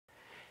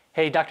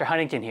Hey, Dr.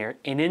 Huntington here,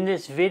 and in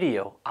this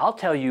video, I'll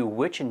tell you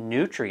which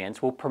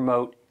nutrients will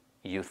promote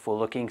youthful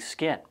looking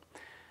skin.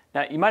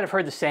 Now, you might have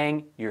heard the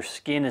saying, your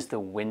skin is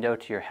the window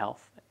to your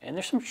health, and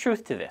there's some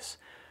truth to this.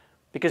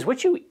 Because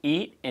what you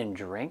eat and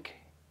drink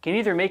can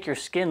either make your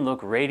skin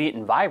look radiant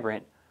and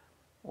vibrant,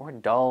 or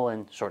dull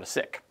and sort of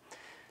sick.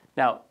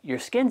 Now, your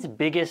skin's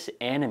biggest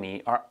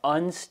enemy are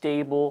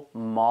unstable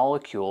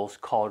molecules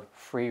called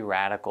free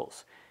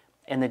radicals,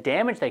 and the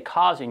damage they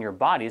cause in your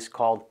body is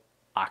called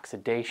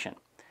oxidation.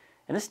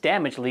 And this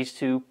damage leads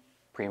to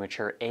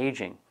premature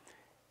aging.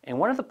 And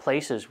one of the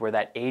places where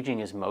that aging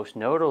is most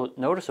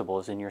noticeable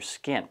is in your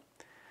skin.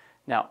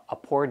 Now, a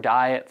poor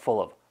diet full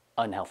of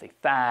unhealthy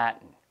fat,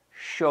 and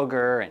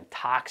sugar, and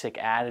toxic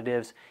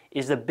additives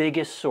is the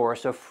biggest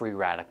source of free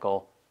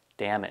radical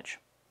damage.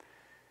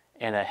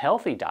 And a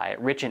healthy diet,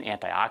 rich in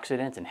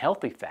antioxidants and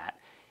healthy fat,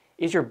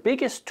 is your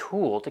biggest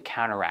tool to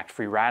counteract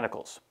free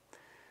radicals.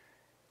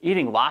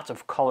 Eating lots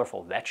of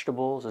colorful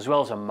vegetables, as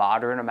well as a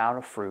moderate amount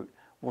of fruit,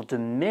 will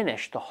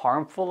diminish the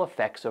harmful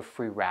effects of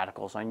free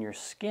radicals on your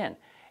skin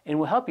and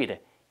will help you to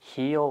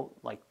heal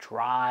like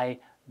dry,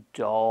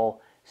 dull,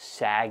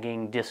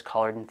 sagging,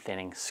 discolored, and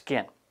thinning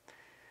skin.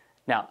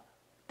 Now,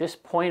 this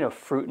point of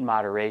fruit in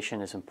moderation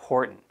is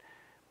important.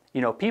 You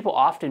know, people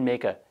often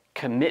make a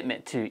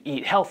commitment to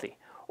eat healthy,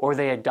 or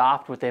they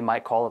adopt what they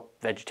might call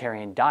a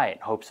vegetarian diet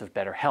in hopes of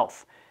better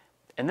health.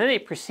 And then they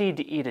proceed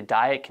to eat a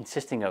diet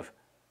consisting of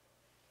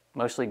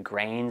mostly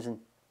grains and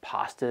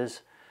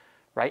pastas,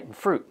 right, and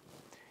fruit.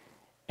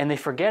 And they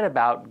forget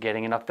about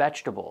getting enough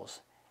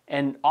vegetables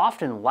and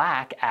often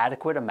lack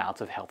adequate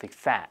amounts of healthy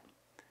fat.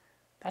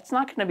 That's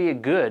not going to be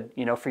good,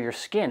 for your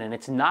skin, and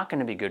it's not going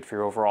to be good for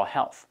your overall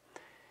health.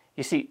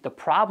 You see, the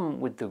problem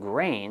with the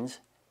grains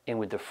and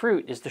with the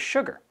fruit is the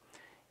sugar.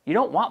 You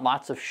don't want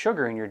lots of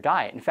sugar in your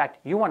diet. In fact,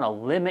 you want to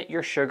limit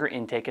your sugar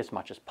intake as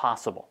much as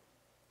possible.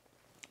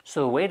 So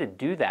the way to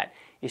do that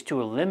is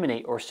to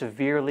eliminate or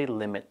severely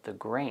limit the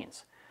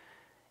grains.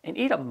 And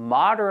eat a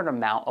moderate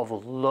amount of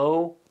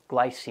low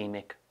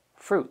glycemic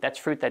fruit. That's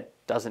fruit that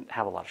doesn't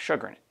have a lot of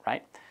sugar in it,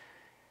 right?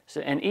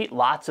 So, and eat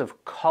lots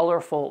of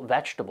colorful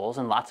vegetables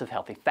and lots of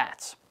healthy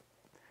fats.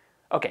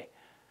 Okay,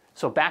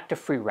 so back to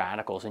free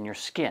radicals in your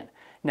skin.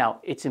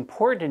 Now, it's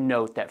important to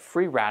note that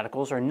free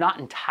radicals are not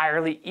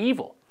entirely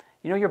evil.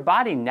 Your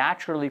body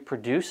naturally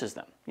produces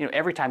them,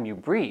 every time you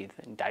breathe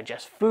and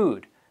digest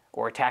food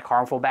or attack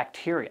harmful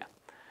bacteria.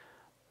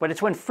 But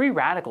it's when free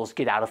radicals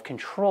get out of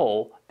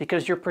control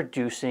because you're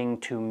producing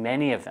too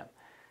many of them.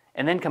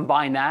 And then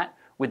combine that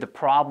with the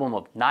problem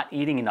of not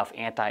eating enough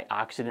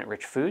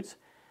antioxidant-rich foods,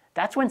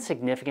 that's when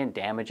significant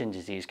damage and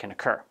disease can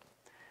occur.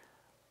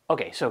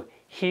 Okay, so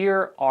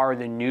here are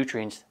the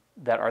nutrients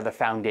that are the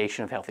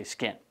foundation of healthy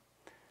skin.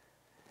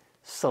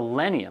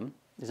 Selenium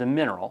is a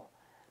mineral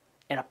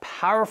and a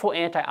powerful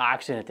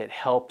antioxidant that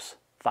helps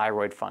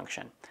thyroid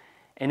function.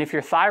 And if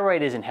your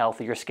thyroid isn't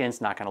healthy, your skin's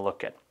not going to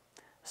look good.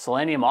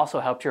 Selenium also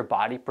helps your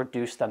body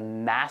produce the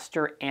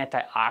master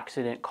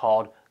antioxidant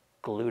called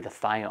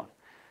glutathione.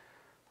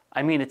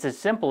 I mean, it's as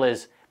simple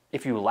as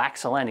if you lack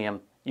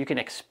selenium, you can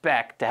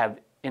expect to have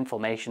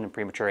inflammation and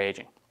premature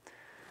aging.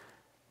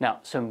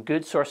 Now, some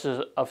good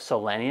sources of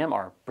selenium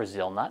are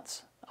Brazil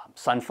nuts,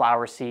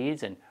 sunflower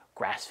seeds, and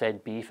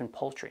grass-fed beef and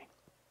poultry.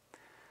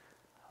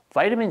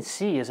 Vitamin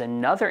C is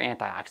another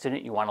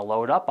antioxidant you want to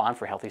load up on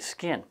for healthy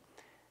skin.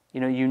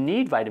 You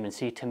need vitamin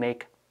C to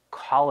make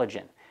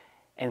collagen.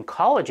 And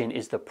collagen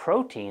is the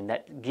protein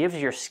that gives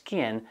your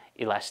skin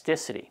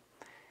elasticity.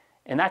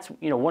 And that's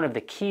one of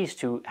the keys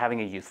to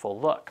having a youthful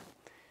look.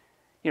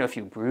 If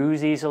you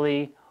bruise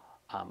easily,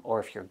 or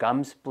if your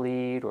gums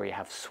bleed, or you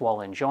have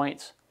swollen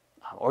joints,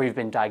 or you've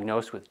been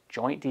diagnosed with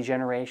joint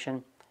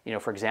degeneration,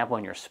 for example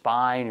in your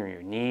spine or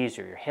your knees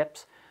or your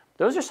hips,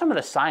 those are some of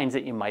the signs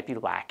that you might be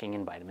lacking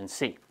in vitamin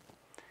C.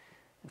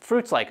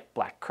 Fruits like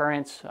black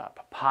currants,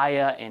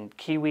 papaya, and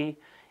kiwi,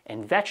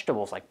 and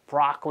vegetables like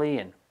broccoli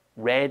and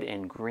red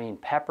and green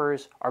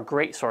peppers are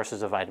great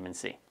sources of vitamin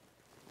C.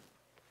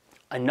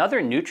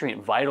 Another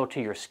nutrient vital to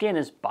your skin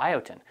is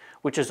biotin,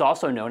 which is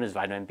also known as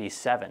vitamin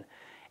B7,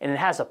 and it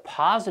has a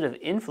positive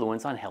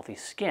influence on healthy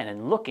skin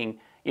and looking,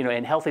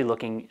 and healthy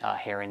looking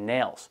hair and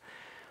nails.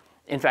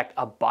 In fact,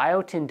 a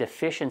biotin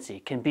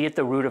deficiency can be at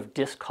the root of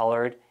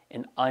discolored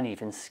and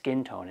uneven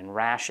skin tone and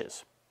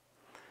rashes.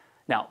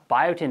 Now,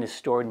 biotin is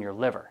stored in your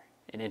liver,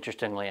 and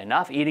interestingly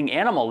enough, eating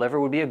animal liver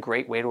would be a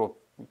great way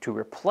to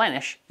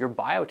replenish your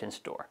biotin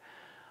store.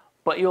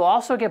 But you'll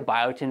also get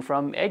biotin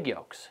from egg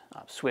yolks,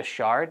 Swiss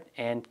chard,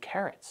 and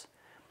carrots,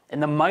 and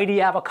the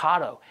mighty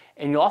avocado.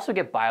 And you'll also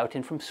get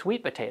biotin from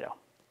sweet potato.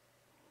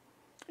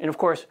 And of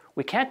course,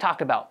 we can't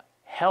talk about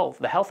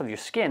the health of your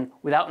skin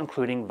without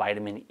including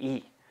vitamin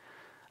E.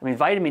 I mean,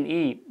 vitamin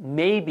E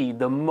may be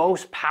the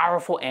most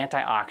powerful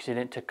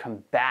antioxidant to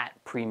combat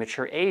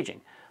premature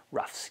aging,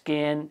 rough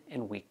skin,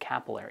 and weak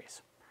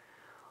capillaries.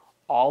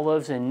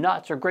 Olives and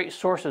nuts are great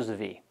sources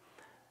of E.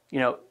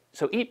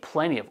 So eat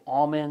plenty of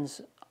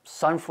almonds,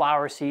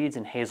 sunflower seeds,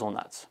 and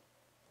hazelnuts.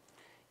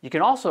 You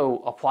can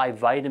also apply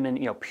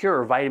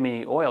pure vitamin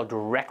E oil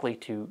directly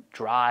to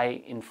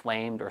dry,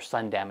 inflamed, or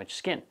sun-damaged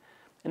skin.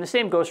 And the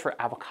same goes for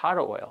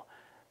avocado oil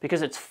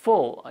because it's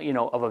full,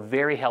 of a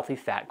very healthy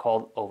fat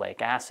called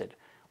oleic acid,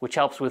 which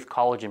helps with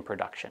collagen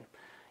production.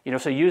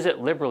 So use it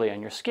liberally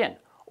on your skin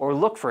or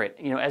look for it,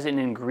 as an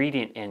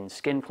ingredient in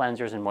skin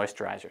cleansers and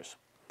moisturizers.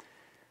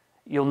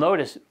 You'll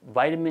notice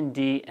vitamin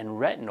D and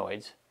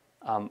retinoids,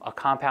 a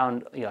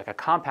compound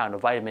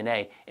of vitamin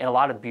A, in a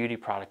lot of beauty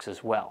products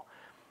as well.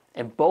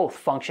 And both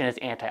function as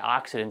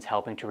antioxidants,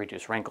 helping to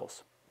reduce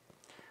wrinkles.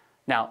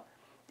 Now,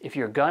 if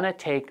you're going to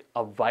take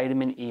a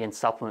vitamin E in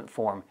supplement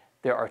form,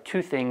 there are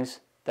two things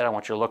that I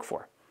want you to look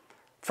for.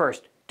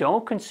 First,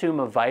 don't consume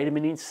a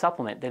vitamin E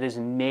supplement that is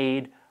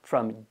made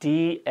from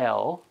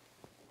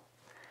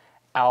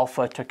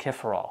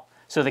DL-alpha-tocopherol.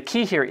 So the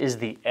key here is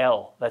the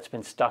L that's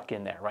been stuck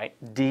in there, right?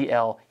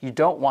 DL. You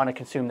don't want to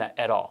consume that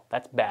at all.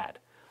 That's bad.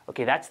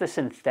 Okay, that's the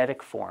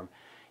synthetic form.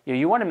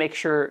 You want to make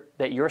sure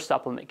that your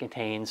supplement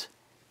contains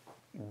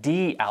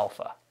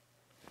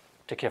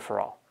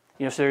D-alpha-tocopherol.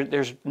 So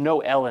there's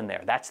no L in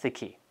there. That's the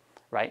key,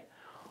 right?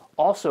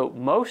 Also,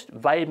 most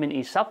vitamin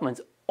E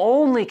supplements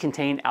only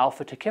contain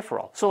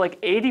alpha-tocopherol. So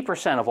like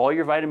 80% of all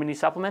your vitamin E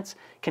supplements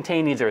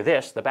contain either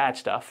this, the bad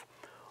stuff,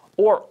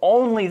 or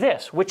only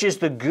this, which is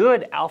the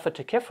good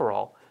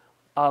alpha-tocopherol.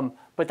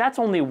 But that's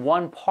only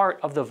one part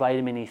of the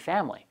vitamin E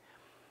family.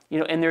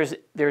 And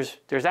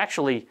there's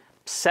actually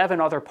 7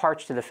 other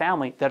parts to the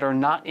family that are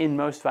not in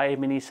most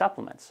vitamin E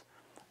supplements,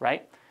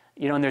 right?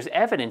 And there's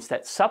evidence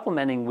that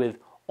supplementing with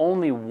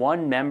only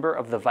one member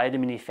of the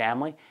vitamin E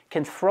family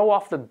can throw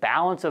off the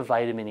balance of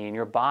vitamin E in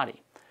your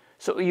body.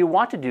 So what you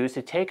want to do is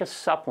to take a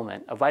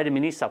supplement, a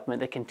vitamin E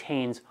supplement that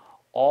contains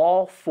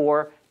all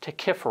 4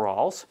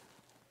 tocopherols,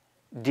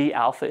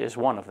 D-alpha is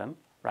one of them,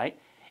 right?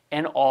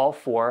 And all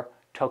 4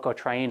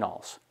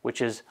 tocotrienols,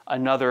 which is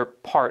another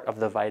part of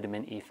the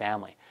vitamin E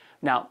family.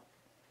 Now,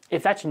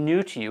 if that's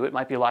new to you, it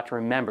might be a lot to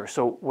remember.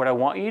 So what I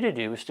want you to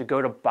do is to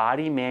go to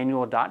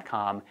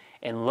bodymanual.com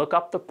and look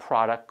up the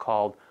product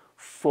called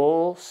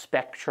Full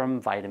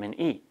Spectrum Vitamin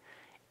E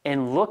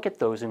and look at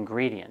those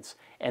ingredients.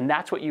 And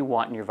that's what you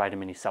want in your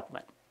vitamin E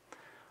supplement.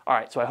 All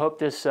right, so I hope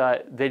this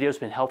video has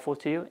been helpful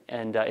to you.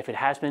 And if it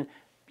has been,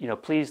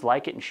 please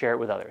like it and share it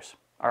with others.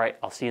 All right, I'll see you.